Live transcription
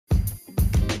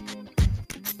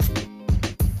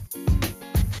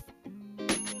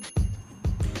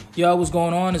Yo, what's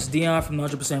going on? It's Dion from the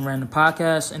 100% Random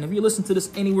Podcast, and if you listen to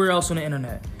this anywhere else on the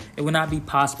internet, it would not be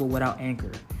possible without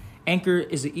Anchor. Anchor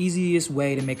is the easiest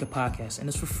way to make a podcast, and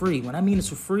it's for free. When I mean it's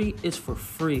for free, it's for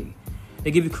free.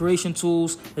 They give you creation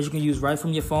tools that you can use right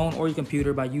from your phone or your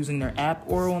computer by using their app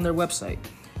or on their website.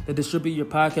 They distribute your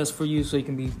podcast for you so you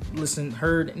can be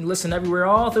heard and listen everywhere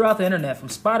all throughout the internet, from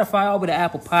Spotify all the way to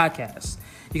Apple Podcasts.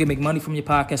 You can make money from your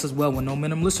podcast as well with no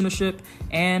minimum listenership,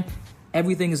 and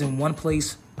everything is in one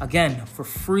place, again, for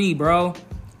free, bro.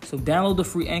 So download the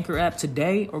free Anchor app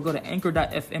today or go to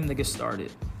anchor.fm to get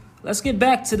started. Let's get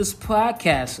back to this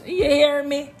podcast. You hear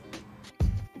me?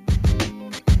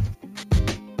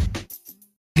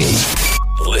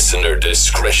 Listener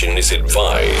discretion is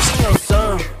advised.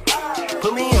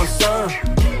 Put me on some.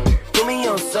 Put me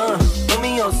on some. Put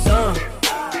me on some.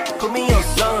 Put me on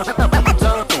some.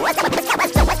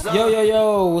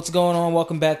 Yo, what's going on?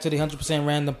 Welcome back to the 100%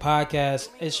 Random Podcast.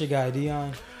 It's your guy,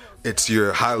 Dion. It's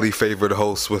your highly favored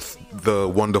host with the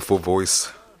wonderful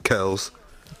voice, Kels.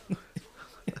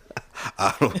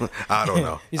 I don't know. I don't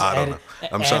know.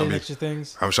 I'm trying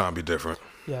to be different.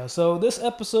 Yeah, so this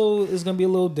episode is gonna be a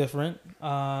little different.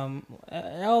 All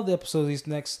the episodes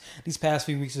these past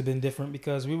few weeks have been different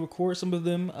because we record some of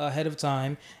them ahead of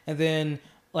time, and then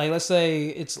let's say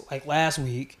it's like last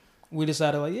week we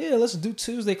decided let's do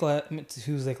Tuesday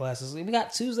classes. We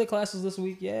got Tuesday classes this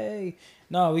week, yay!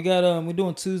 No, we got we're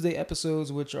doing Tuesday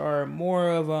episodes, which are more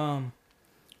of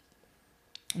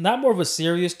not more of a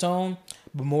serious tone,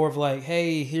 but more of like,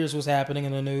 hey, here's what's happening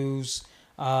in the news.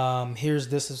 Here's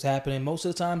this is happening. Most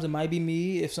of the times it might be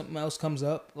me if something else comes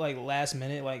up like last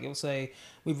minute. Like it'll say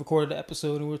we've recorded an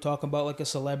episode and we're talking about like a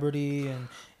celebrity, and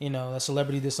that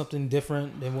celebrity did something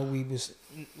different than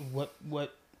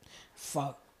what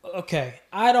fuck. Okay,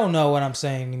 I don't know what I'm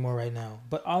saying anymore right now,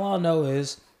 but all I know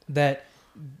is that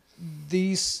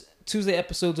these Tuesday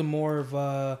episodes are more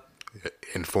of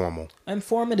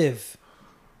informative,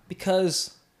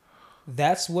 because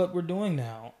that's what we're doing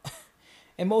now.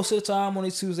 And most of the time on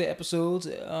these Tuesday episodes,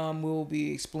 we'll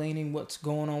be explaining what's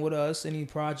going on with us, any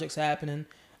projects happening.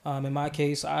 In my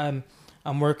case, I'm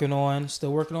still working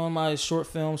on my short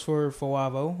films for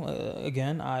Wavo.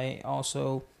 Again, I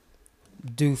also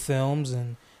do films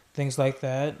and things like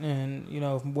that. And,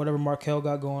 whatever Markel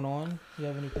got going on, you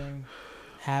have anything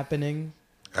happening?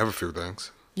 I have a few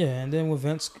things. Yeah, and then when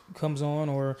Vince comes on,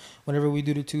 or whenever we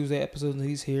do the Tuesday episodes and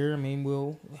he's here,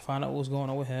 we'll find out what's going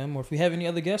on with him. Or if we have any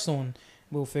other guests on,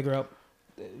 we'll figure out,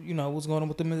 what's going on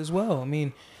with them as well.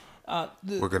 We're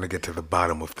going to get to the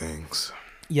bottom of things.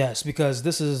 Yes, because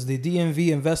this is the DMV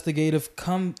investigative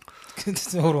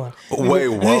hold on. Wait,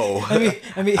 whoa. I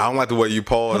don't like the way you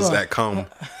pause that come.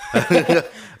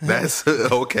 That's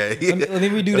okay. Let me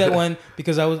redo that one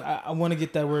because I want to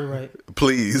get that word right.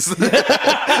 Please.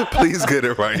 Please get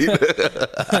it right.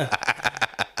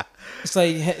 It's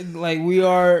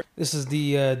this is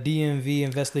the DMV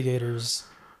investigators.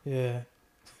 Yeah.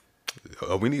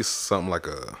 We need something like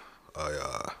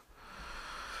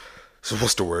so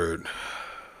what's the word?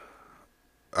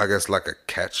 I guess like a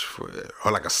catch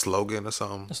or like a slogan or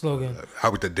something. A slogan.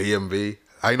 How with the DMV?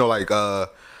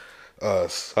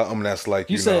 Something that's like,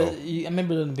 you said, I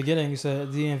remember in the beginning you said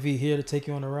DMV here to take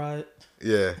you on a ride.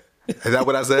 Yeah. Is that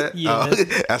what I said? Yeah.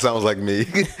 That sounds like me.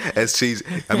 It's cheesy.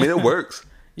 It works.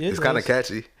 Yeah, it's kind of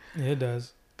catchy. Yeah, it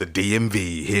does. The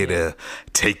DMV here to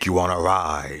take you on a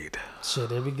ride. Shit,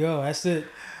 there we go. That's it.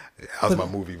 How's my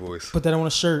movie voice? Put that on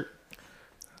a shirt.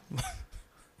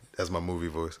 That's my movie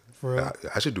voice. For real?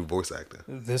 I should do voice acting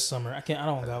this summer. I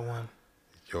don't got one.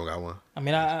 You don't got one?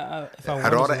 If I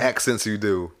out of all the accents you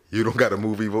do, you don't got a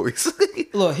movie voice.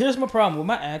 Look, here's my problem with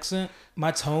my accent. My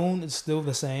tone is still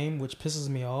the same, which pisses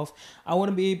me off. I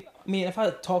wouldn't be. If I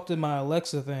talked to my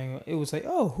Alexa thing, it would say,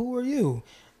 "Oh, who are you?"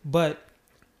 But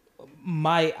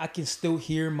I can still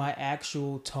hear my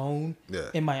actual tone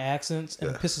in my accents,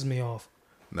 and it pisses me off.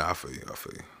 Nah, I feel you.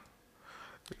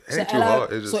 It ain't too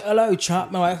hard. It's just, hello,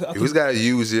 chop. No, you just gotta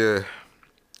use your.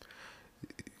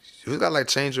 You just gotta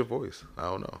change your voice. I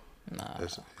don't know. Nah. I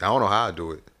don't know how I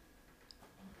do it.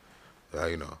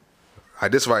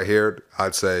 This right here,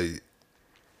 I'd say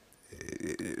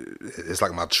it's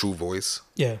like my true voice.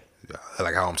 Yeah.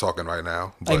 Like how I'm talking right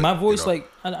now. But, my voice,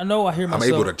 I know I hear myself.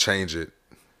 I'm able to change it,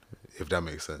 if that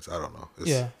makes sense. I don't know.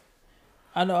 Yeah.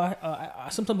 I know. I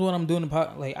sometimes when I'm doing the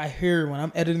podcast, I hear when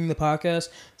I'm editing the podcast,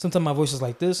 sometimes my voice is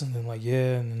like this, and then and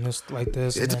then this like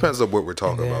this. It depends on what we're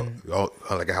talking about.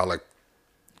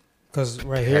 Because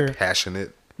right here,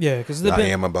 passionate. Yeah, because I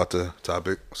am about the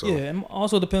topic. So. Yeah, and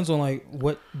also depends on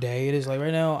what day it is. Like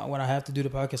right now, when I have to do the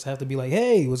podcast, I have to be like,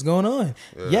 "Hey, what's going on?"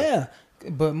 Yeah,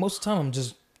 but most of the time I'm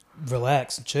just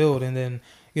relaxed and chilled, and then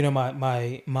you know,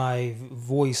 my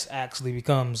voice actually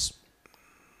becomes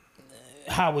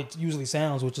how it usually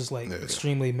sounds, which is like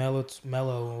extremely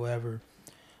mellow or whatever.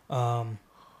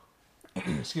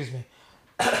 Excuse me.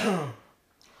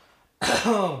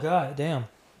 Oh God, damn.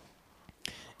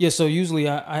 Yeah, so usually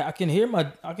I can hear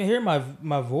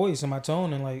my voice and my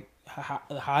tone and like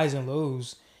highs and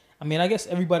lows. I mean, I guess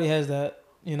everybody has that,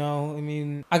 you know. I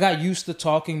mean, I got used to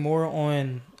talking more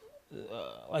on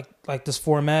like this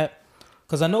format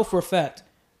because I know for a fact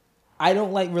I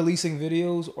don't like releasing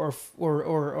videos or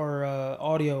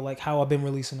audio like how I've been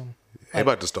releasing them. They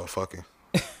about to start fucking.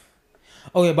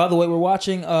 Oh yeah, by the way, we're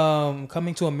watching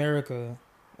Coming to America.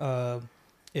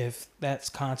 If that's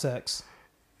context.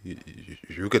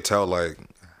 You could tell like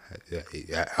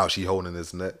how she holding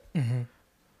his neck. Mm-hmm.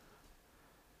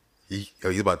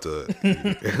 He's about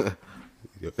to.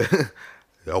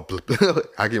 I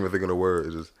can't even think of the word.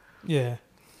 It's just, yeah.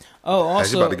 Oh, also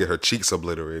she's about to get her cheeks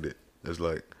obliterated. It's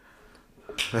like.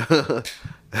 Oh,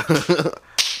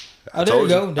 there you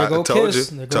go. There go kiss.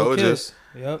 There go kiss.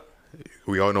 Yep.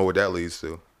 We all know what that leads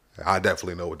to. I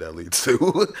definitely know what that leads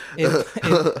to.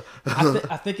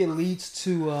 I think it leads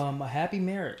to a happy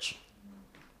marriage.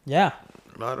 Yeah.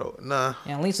 Nah.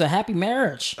 Yeah, it leads to a happy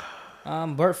marriage.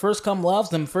 But first comes love,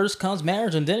 then first comes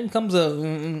marriage, and then comes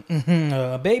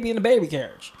a baby in a baby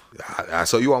carriage.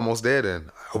 So you almost there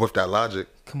then, with that logic.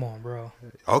 Come on, bro.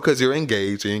 Oh, because you're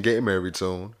engaged and you're getting married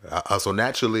soon. So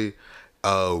naturally,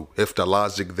 if the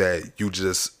logic that you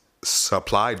just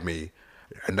supplied me,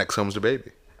 next comes the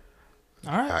baby.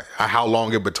 All right. How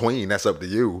long in between? That's up to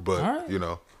you. But right. you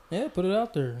know. Yeah, put it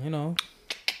out there. You know.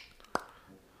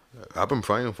 I've been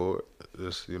praying for it.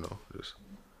 Just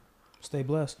stay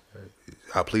blessed.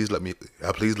 Please let them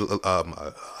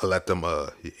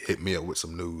hit me up with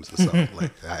some news or something.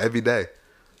 Like every day,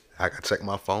 I can check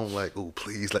my phone. Like, oh,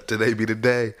 please let today be the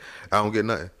day. I don't get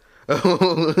nothing.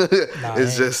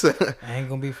 It's just I ain't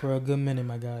gonna be for a good minute,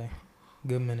 my guy.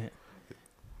 Good minute.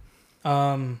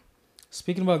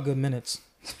 Speaking about good minutes.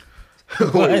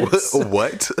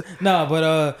 What? No,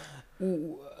 but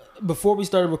before we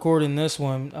started recording this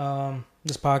one,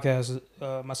 this podcast,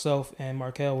 myself and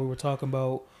Markel, we were talking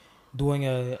about doing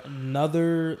not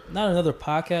another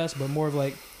podcast, but more of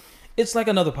like, it's like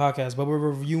another podcast, but we're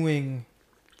reviewing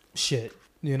shit,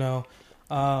 you know.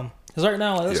 Because right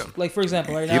now, like for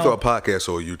example, right now, either a podcast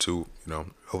or YouTube, you know,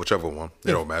 or whichever one,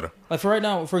 it don't matter. Like for right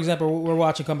now, for example, we're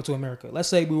watching Coming to America. Let's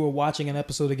say we were watching an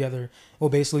episode together, we're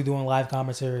basically doing live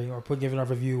commentary or giving our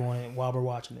review on it while we're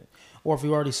watching it. Or if we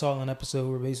already saw an episode,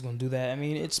 we're basically gonna do that. I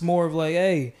mean, it's more of like,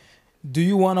 hey, do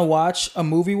you want to watch a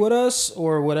movie with us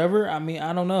or whatever? I mean,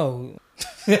 I don't know.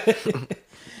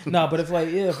 No, but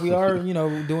if we are, you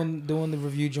know, doing the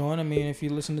review joint, I mean, if you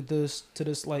listen to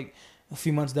this like a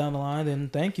few months down the line, then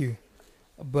thank you.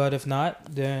 But if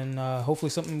not, then hopefully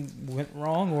something went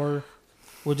wrong, or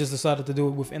we just decided to do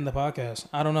it within the podcast.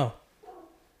 I don't know.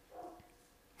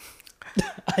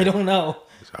 I don't know.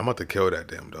 I'm about to kill that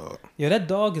damn dog. Yeah, that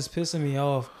dog is pissing me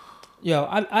off. Yo,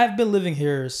 I've been living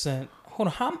here since.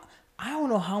 Hold on, I don't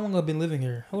know how long I've been living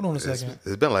here. Hold on a second.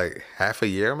 It's been like half a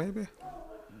year, maybe.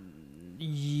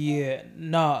 Yeah,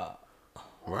 nah.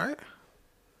 Right?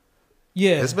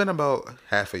 Yeah. It's been about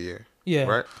half a year. Yeah.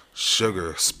 Right?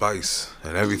 Sugar, spice,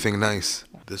 and everything nice.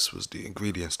 This was the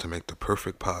ingredients to make the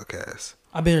perfect podcast.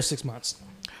 I've been here 6 months.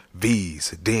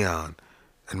 V's, Dion,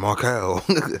 and Markel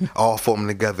all forming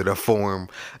together to form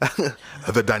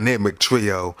the dynamic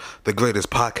trio, the greatest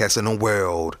podcast in the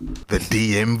world, the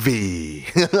DMV.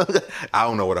 I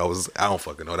don't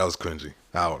fucking know. That was cringy.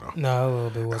 I don't know. No, a little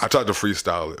bit was. I tried to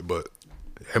freestyle it, but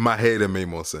in my head it made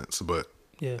more sense. But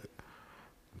yeah,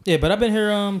 but I've been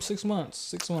here 6 months.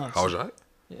 6 months. I was right.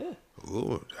 Yeah.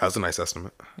 Ooh, that was a nice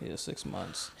estimate. Yeah, 6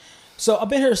 months. So I've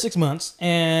been here 6 months,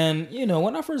 and you know,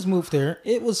 when I first moved here,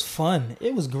 it was fun.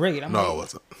 It was great. It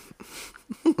wasn't.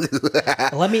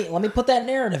 let me put that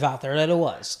narrative out there that it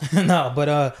was. No,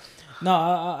 but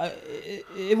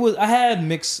it was. I had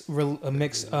mixed.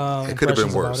 It could have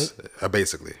been worse.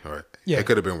 Basically, all right. Yeah, it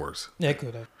could have been worse. Yeah, it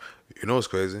could have. You know what's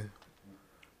crazy?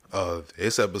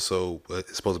 This episode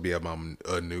is supposed to be about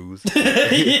news.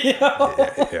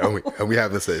 And we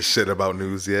haven't said shit about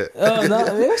news yet. No,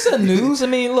 it was the news. I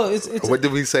mean, look, it's. What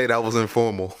did we say that was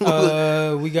informal?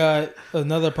 We got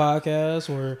another podcast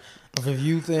or a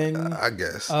review thing. I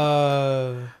guess.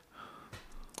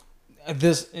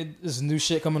 This new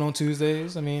shit coming on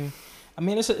Tuesdays. I mean,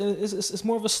 it's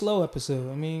more of a slow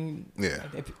episode. I mean, yeah.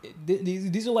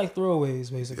 These are like throwaways,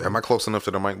 basically. Am I close enough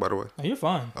to the mic, by the way? Oh, you're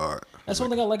fine. All right. That's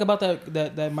one thing I like about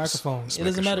that microphone. Just it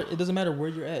doesn't matter. sure. It doesn't matter where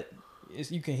you're at.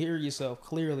 you can hear yourself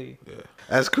clearly. Yeah.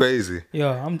 That's crazy.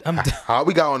 Yo, I'm How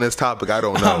we got on this topic, I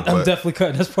don't know. I'm but definitely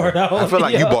cutting this part out. I feel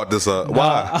like Yo. you brought this up.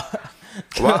 Why?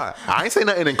 Why? I ain't say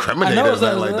nothing incriminating or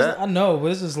nothing like that. I know,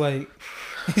 but it's just like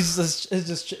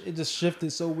it just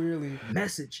shifted so weirdly.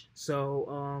 Message.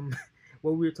 So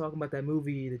what we were talking about, that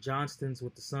movie, the Johnstons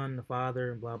with the son, the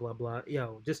father, and blah blah blah.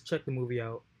 Yo, just check the movie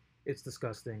out. It's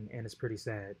disgusting and it's pretty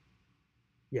sad.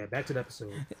 Yeah, back to the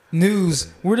episode. News.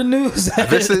 We're the news.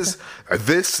 This is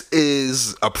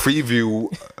a preview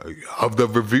of the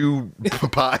review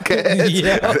podcast.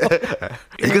 Yeah.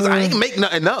 Because I ain't make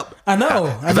nothing up. I know.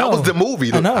 That was the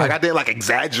movie. I know. Like, I didn't like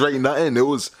exaggerate nothing.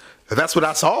 That's what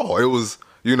I saw. It was,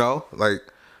 like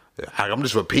I'm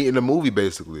just repeating the movie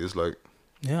basically. It's like,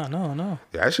 Yeah, I know.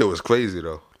 yeah, that shit was crazy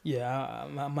though. Yeah,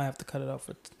 I might have to cut it off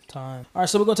for time. All right,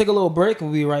 so we're going to take a little break and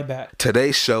we'll be right back.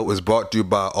 Today's show is brought to you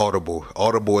by Audible.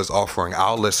 Audible is offering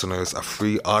our listeners a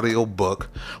free audio book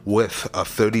with a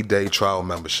 30-day trial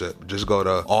membership. Just go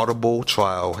to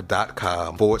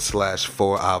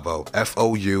audibletrial.com/4avo,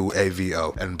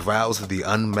 FOUAVO, and browse the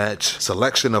unmatched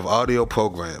selection of audio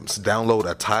programs. Download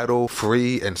a title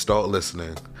free and start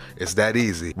listening. It's that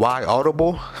easy. Why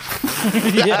Audible?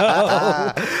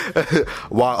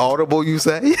 Why Audible, you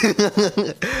say?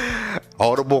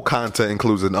 Audible content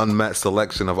includes an unmatched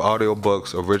selection of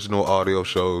audiobooks, original audio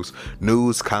shows,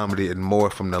 news, comedy, and more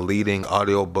from the leading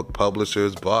audiobook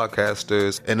publishers,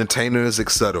 broadcasters, entertainers,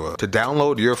 etc. To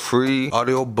download your free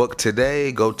audiobook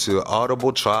today, go to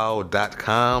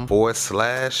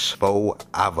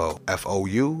audibletrial.com/FOAVO,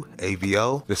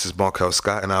 FOUAVO. This is Markel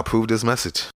Scott, and I approve this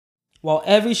message. While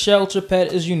every shelter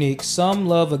pet is unique, some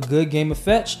love a good game of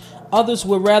fetch, others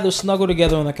would rather snuggle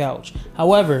together on the couch.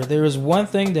 However, there is one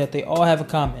thing that they all have in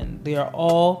common. They are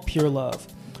all pure love.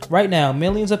 Right now,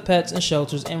 millions of pets in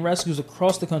shelters and rescues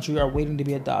across the country are waiting to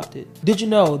be adopted. Did you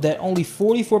know that only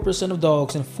 44% of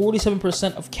dogs and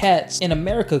 47% of cats in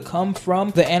America come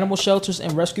from the animal shelters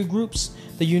and rescue groups?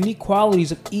 The unique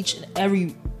qualities of each and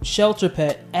every shelter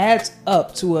pet adds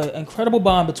up to an incredible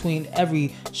bond between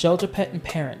every shelter pet and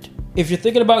parent. If you're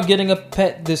thinking about getting a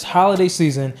pet this holiday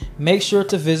season, make sure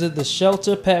to visit the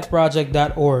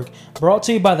shelterpetproject.org. Brought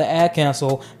to you by the Ad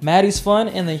Council, Maddie's Fund,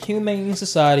 and the Humane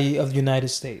Society of the United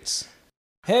States.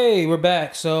 Hey, we're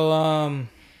back. So,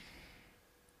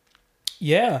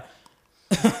 yeah.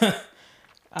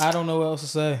 I don't know what else to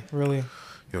say, really.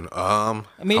 How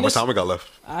much time we got left?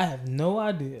 I have no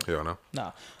idea. You don't know?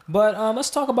 No. But let's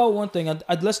talk about one thing.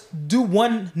 Let's do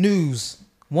one news.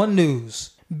 One news.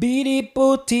 Beady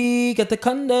booty, get the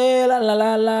conde, la la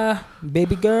la la.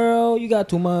 Baby girl, you got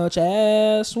too much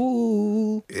ass.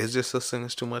 Woo. Is just a sin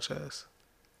is too much ass?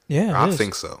 Yeah, I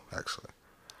think so, actually.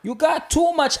 You got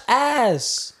too much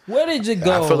ass. Where did you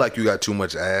go? I feel like you got too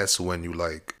much ass when you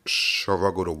like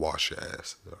struggle to wash your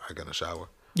ass. I got in the shower.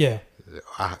 Yeah.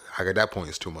 I at that point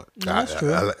it's too much. That's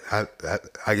true.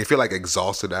 I feel like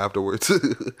exhausted afterwards.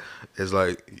 It's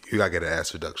like you gotta get an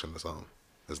ass reduction or something.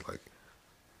 It's like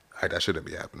that shouldn't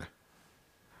be happening.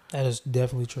 That is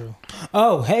definitely true.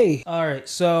 Oh, hey. All right.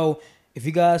 So if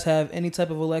you guys have any type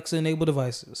of Alexa enabled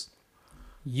devices,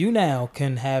 you now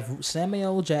can have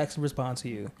Samuel L. Jackson respond to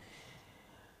you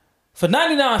for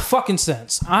 99 fucking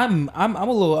cents. I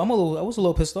was a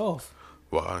little pissed off.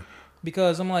 Why?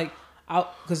 Because I'm like,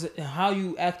 because how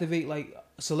you activate like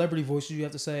celebrity voices, you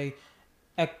have to say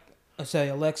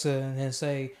Alexa and then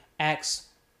say ask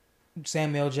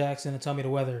Samuel Jackson and tell me the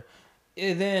weather.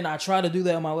 And then I try to do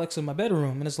that on my Alexa in my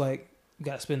bedroom, and it's like, you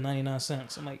got to spend 99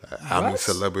 cents. I'm like, how many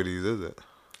celebrities is it?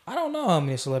 I don't know how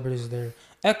many celebrities are there.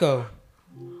 Echo,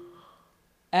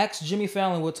 ask Jimmy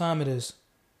Fallon what time it is.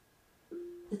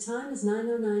 The time is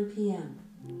 9:09 p.m.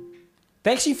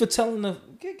 Thanks you for telling the...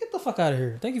 Get the fuck out of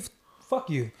here. Thank you. Fuck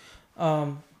you.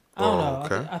 I don't know.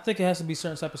 Okay. I think it has to be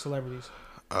certain type of celebrities.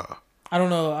 I don't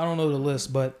know the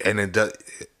list, but... And it does...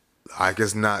 I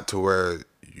guess not to where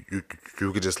you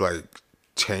could just like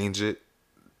change it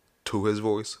to his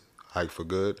voice, like for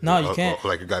good. No, you can't.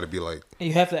 Like it got to be like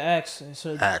you have to ask.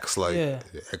 Like yeah.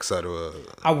 etc.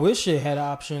 I wish it had an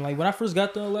option. Like when I first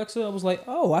got the Alexa, I was like,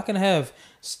 oh, I can have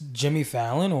Jimmy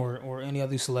Fallon or any of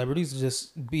these celebrities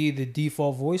just be the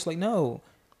default voice. Like no,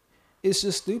 it's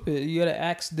just stupid. You got to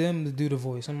ask them to do the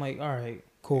voice. I'm like, all right,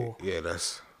 cool. Yeah,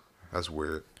 that's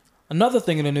weird. Another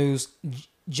thing in the news.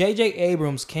 J.J.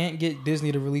 Abrams can't get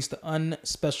Disney to release the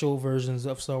unspecial versions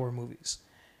of Star Wars movies.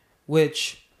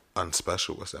 Which...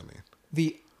 Unspecial? What's that mean?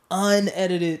 The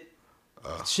unedited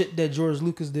shit that George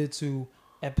Lucas did to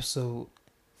episode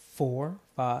 4,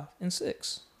 5, and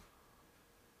 6.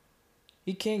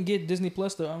 He can't get Disney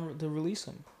Plus to release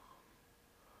them.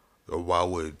 Why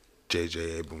would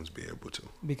J.J. Abrams be able to?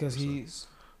 Because he's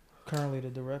currently the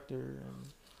director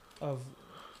of,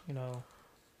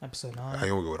 episode 9. I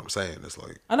don't get what I'm saying. It's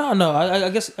like I know. I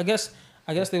guess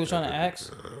they were trying to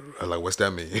ask. like what's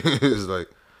that mean? It's like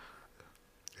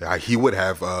he would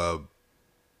have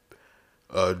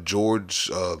George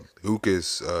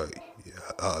Lucas.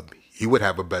 He would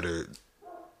have a better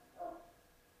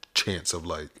chance of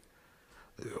like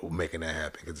making that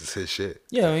happen because it's his shit.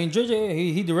 Yeah, I mean, JJ,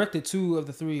 he directed 2 of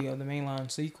the 3 of the mainline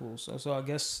sequels, so I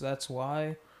guess that's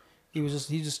why he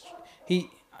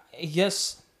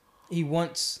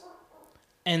wants,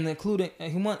 and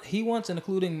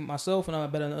including myself, and I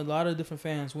bet a lot of different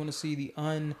fans want to see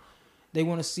they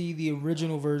want to see the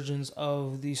original versions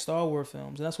of the Star Wars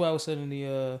films, and that's why I was saying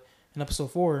in episode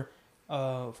 4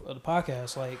 of the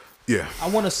podcast, like, Yeah, I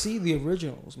want to see the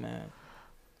originals, man.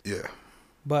 yeah.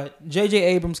 But J.J.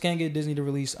 Abrams can't get Disney to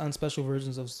release unspecial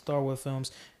versions of Star Wars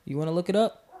films. You want to look it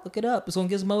up? Look it up. It's on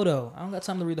Gizmodo. I don't got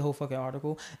time to read the whole fucking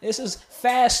article. This is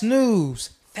fast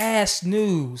news. Fast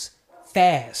news.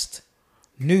 Fast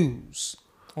news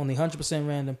on the 100%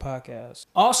 Random podcast.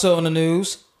 Also in the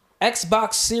news,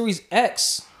 Xbox Series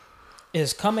X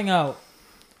is coming out.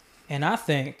 And I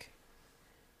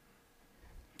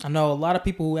know a lot of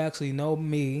people who actually know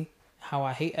me, how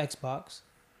I hate Xbox.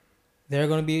 They're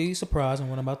going to be surprised on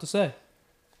what I'm about to say.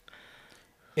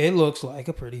 It looks like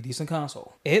a pretty decent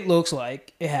console. It looks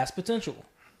like it has potential.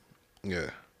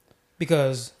 Yeah.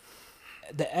 Because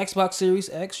the Xbox Series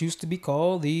X used to be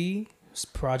called the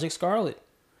Project Scarlet.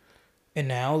 And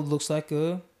now it looks like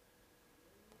to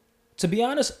be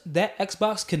honest, that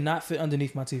Xbox cannot fit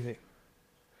underneath my TV.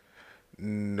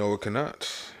 No, it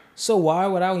cannot. So why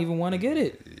would I even want to get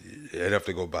it? It'd have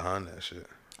to go behind that shit.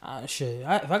 Shit.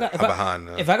 If I got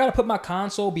to put my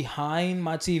console behind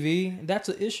my TV, that's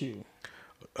an issue.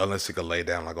 Unless it could lay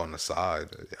down like on the side,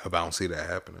 I don't see that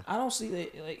happening. I don't see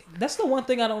that. Like, that's the one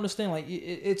thing I don't understand. Like,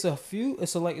 it's a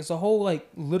whole, like,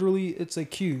 literally, it's a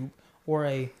cube or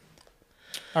a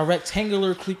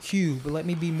rectangular cube. But let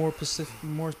me be more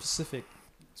specific.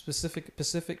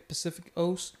 Pacific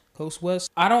Coast West.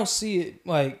 I don't see it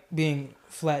like being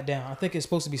flat down. I think it's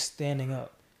supposed to be standing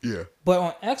up. Yeah. But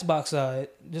on Xbox side,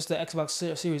 just the Xbox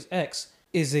Series X,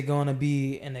 is it going to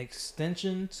be an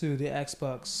extension to the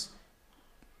Xbox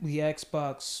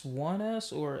One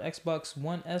S or Xbox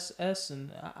One SS?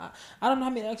 And I don't know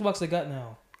how many Xbox they got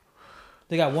now.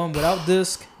 They got one without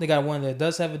disc. They got one that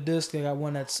does have a disc. They got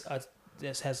one that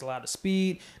has a lot of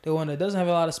speed. The one that doesn't have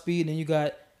a lot of speed. And you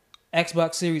got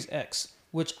Xbox Series X,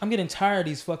 which I'm getting tired of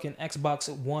these fucking Xbox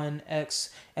One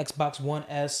X, Xbox One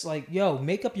S. Like, yo,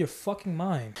 make up your fucking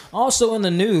mind. Also in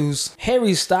the news,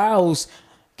 Harry Styles.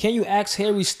 Can you ask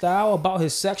Harry Styles about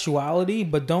his sexuality,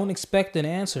 but don't expect an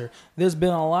answer? There's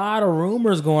been a lot of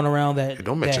rumors going around that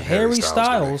Harry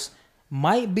Styles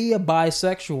might be a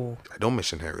bisexual. Don't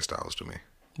mention Harry Styles to me.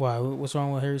 Why? What's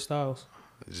wrong with Harry Styles?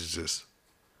 It's just...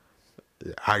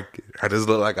 I just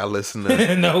look like I listen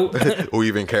to no, or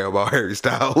even care about Harry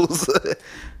Styles.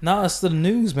 No, it's the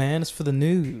news, man. It's for the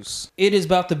news. It is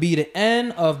about to be the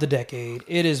end of the decade.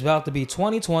 It is about to be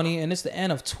 2020, and it's the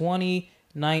end of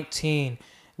 2019.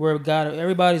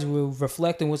 Everybody's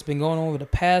reflecting what's been going on over the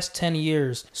past 10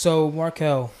 years. So,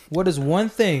 Markel, what is one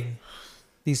thing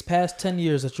these past 10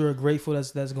 years that you're grateful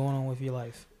that's going on with your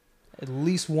life? At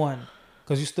least one,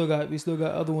 because we still got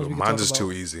other ones. Mine's just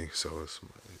too easy, so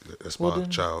it's my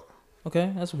child.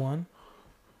 Okay, that's one.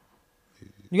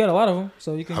 You got a lot of them,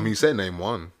 so you can. I mean, you said name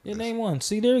one. Yeah, name one.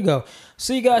 See, there you go.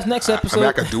 See you guys next episode. I mean,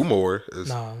 I could do more.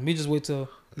 Nah, let me just wait till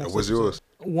next what's episode. yours?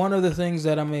 One of the things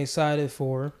that I'm excited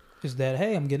for is that,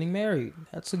 hey, I'm getting married.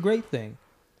 That's a great thing.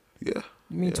 Yeah.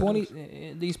 I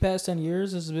mean, these past 10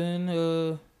 years has been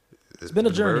it's been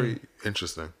a journey. Very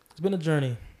interesting. It's been a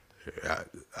journey. Yeah,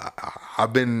 I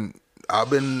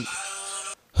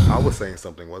was saying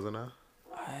something, wasn't I?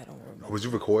 I don't remember. Was you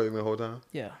recording the whole time?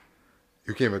 Yeah.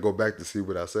 You can't even go back to see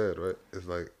what I said, right? It's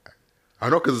like, I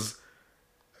know, because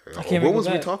what was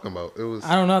we talking about? It was.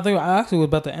 I don't know. I think I actually was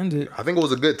about to end it. I think it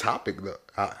was a good topic, though.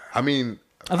 I mean,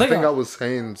 I think I was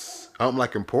saying something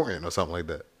like important or something like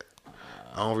that.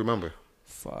 I don't remember.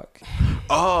 Fuck.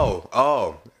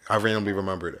 Oh, I randomly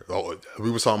remembered it. Oh,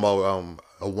 we were talking about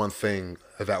one thing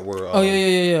that we're.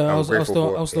 Yeah. I was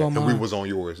still on mine. And we was on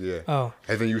yours, yeah. Oh.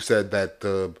 And then you said that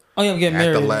I'm getting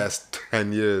married. the last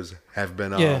 10 years have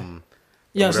been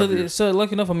Yeah, so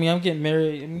lucky enough, I mean, I'm getting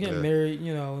married, in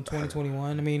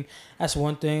 2021. I mean, that's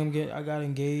one thing. I got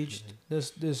engaged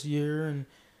this year, and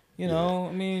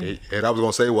I mean. And I was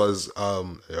gonna say was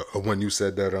when you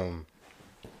said that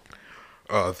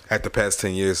at the past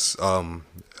 10 years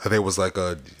they was like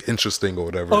interesting or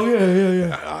whatever. Oh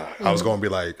yeah. I was gonna be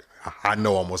like, I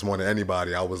know almost more than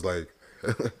anybody. I was like,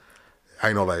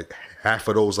 I know like half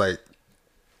of those like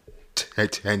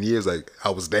 10 years, like I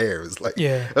was there. It's like,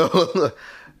 Yeah.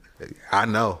 I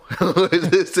know.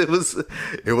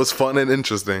 It was fun and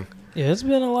interesting. Yeah, it's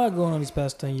been a lot going on these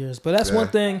past 10 years. But that's one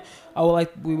thing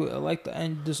we would like to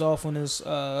end this off on this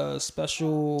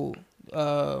special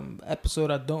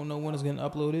episode. I don't know when it's getting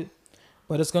uploaded,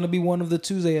 but it's going to be one of the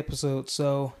Tuesday episodes.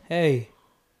 So, hey,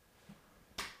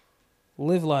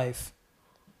 live life.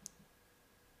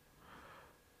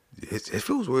 It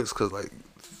feels weird because like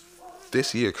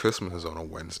this year Christmas is on a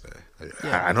Wednesday.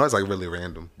 I know it's like really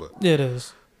random, but It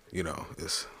is. you know,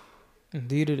 it's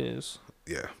Indeed it is.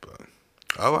 yeah. But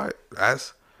all right,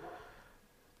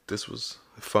 this was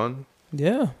fun.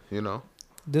 Yeah. You know,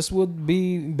 This would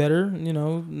be better,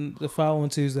 the following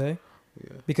Tuesday.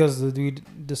 Yeah. Because we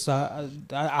decide...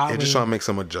 yeah, just trying to make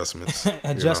some adjustments.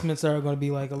 adjustments are going to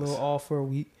be like a little off for a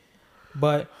week.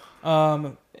 But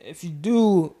if you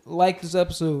do like this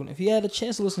episode, if you had a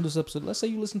chance to listen to this episode, let's say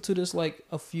you listen to this like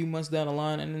a few months down the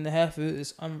line, and then the half of it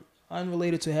is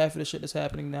unrelated to half of the shit that's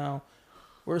happening now,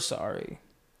 we're sorry.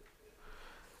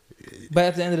 But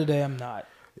at the end of the day, I'm not.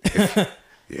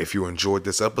 If you enjoyed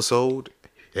this episode,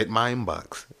 hit my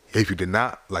inbox. If you did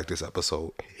not like this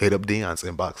episode, hit up Dion's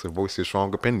inbox and voice your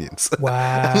strong opinions.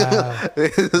 Wow.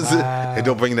 And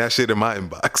don't bring that shit in my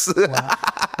inbox. Wow.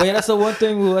 But yeah, that's the one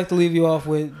thing we would like to leave you off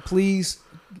with. Please,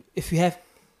 if you have,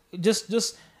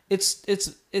 just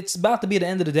it's about to be the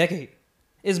end of the decade.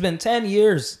 It's been 10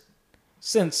 years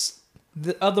since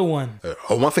the other one.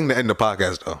 One thing to end the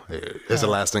podcast though. It's the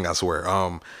last thing I swear.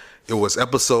 It was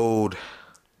episode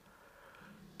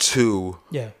 2.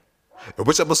 Yeah.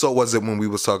 Which episode was it when we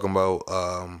was talking about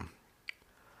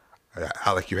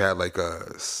how like you had like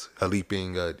a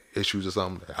leaping issues or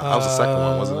something? That was the second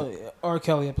one, wasn't it? R.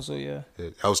 Kelly episode, yeah.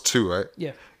 That was 2, right?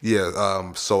 Yeah.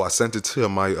 Yeah. So I sent it to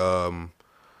my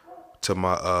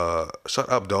shut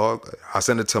up, dog. I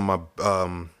sent it to my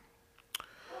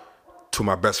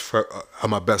best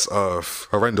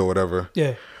friend or whatever.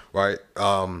 Yeah. Right.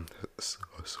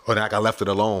 So then I left it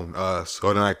alone.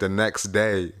 So then like the next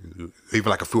day, even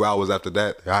like a few hours after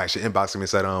that, I actually inboxed me and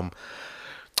said,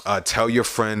 tell your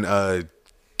friend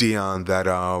Dion that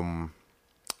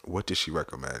what did she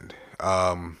recommend?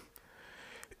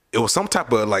 It was some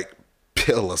type of like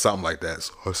pill or something like that.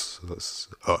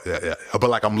 Yeah. But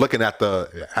like I'm looking at the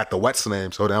what's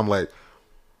name, so then I'm like,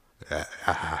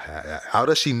 how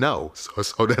does she know?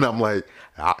 So then I'm like,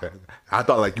 I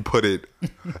thought like you put it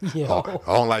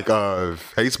on like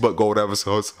Facebook or whatever.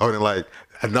 So then like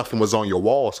nothing was on your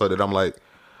wall. So then I'm like,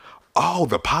 oh,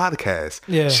 the podcast.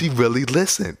 Yeah. She really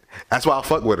listened. That's why I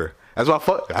fuck with her.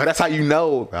 That's how you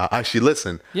know she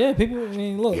listened. Yeah, people. I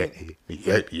mean, look.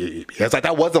 Yeah. It's like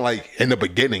that wasn't like in the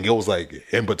beginning. It was like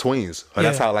in betweens.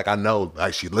 That's how like I know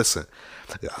like she listened.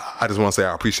 I just want to say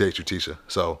I appreciate you, Tisha.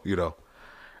 So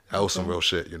that was some real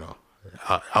shit.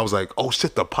 I was like, oh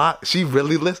shit, the pot. She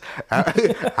really listens.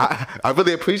 I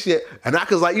really appreciate. And not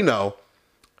cause like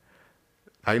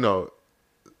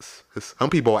some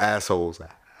people are assholes.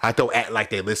 I don't act like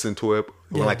they listen to it,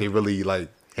 or like they really like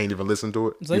ain't even listen to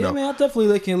it. It's like, yeah, man, I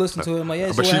definitely can listen to it. I'm like,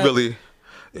 yeah, but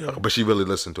she really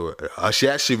listened to it. She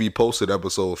actually reposted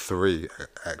episode 3,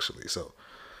 actually. So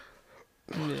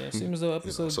yeah, it seems though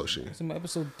episode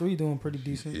 3 doing pretty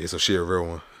decent. yeah, so she a real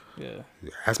one. Yeah,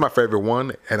 that's my favorite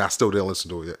one, and I still didn't listen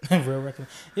to it yet. Real record.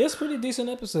 Yeah, it's a pretty decent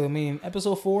episode. I mean,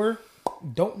 episode 4,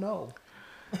 don't know.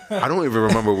 I don't even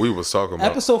remember what we was talking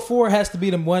about. Episode 4 has to be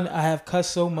the one I have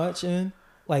cussed so much in.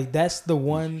 Like that's the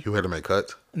one. You had to make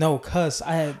cuts? No, cuss.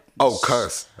 I had. Oh,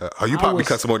 cuss. You probably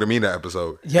cussed more than me in that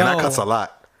episode. And I cuss a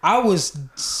lot. I was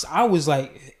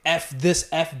like F this,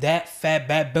 F that, fat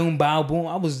bat, boom, bow, boom.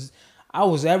 I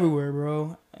was everywhere,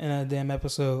 bro, in that damn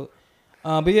episode.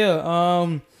 But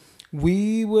yeah,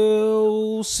 we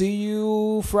will see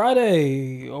you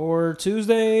Friday or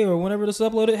Tuesday or whenever this is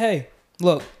uploaded. Hey,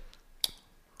 look,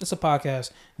 it's a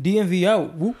podcast. DMV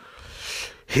out. Whoop.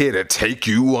 Here to take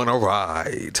you on a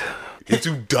ride. Is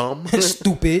you dumb?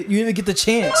 Stupid. You didn't even get the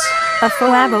chance. A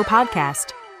Foabo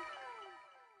podcast.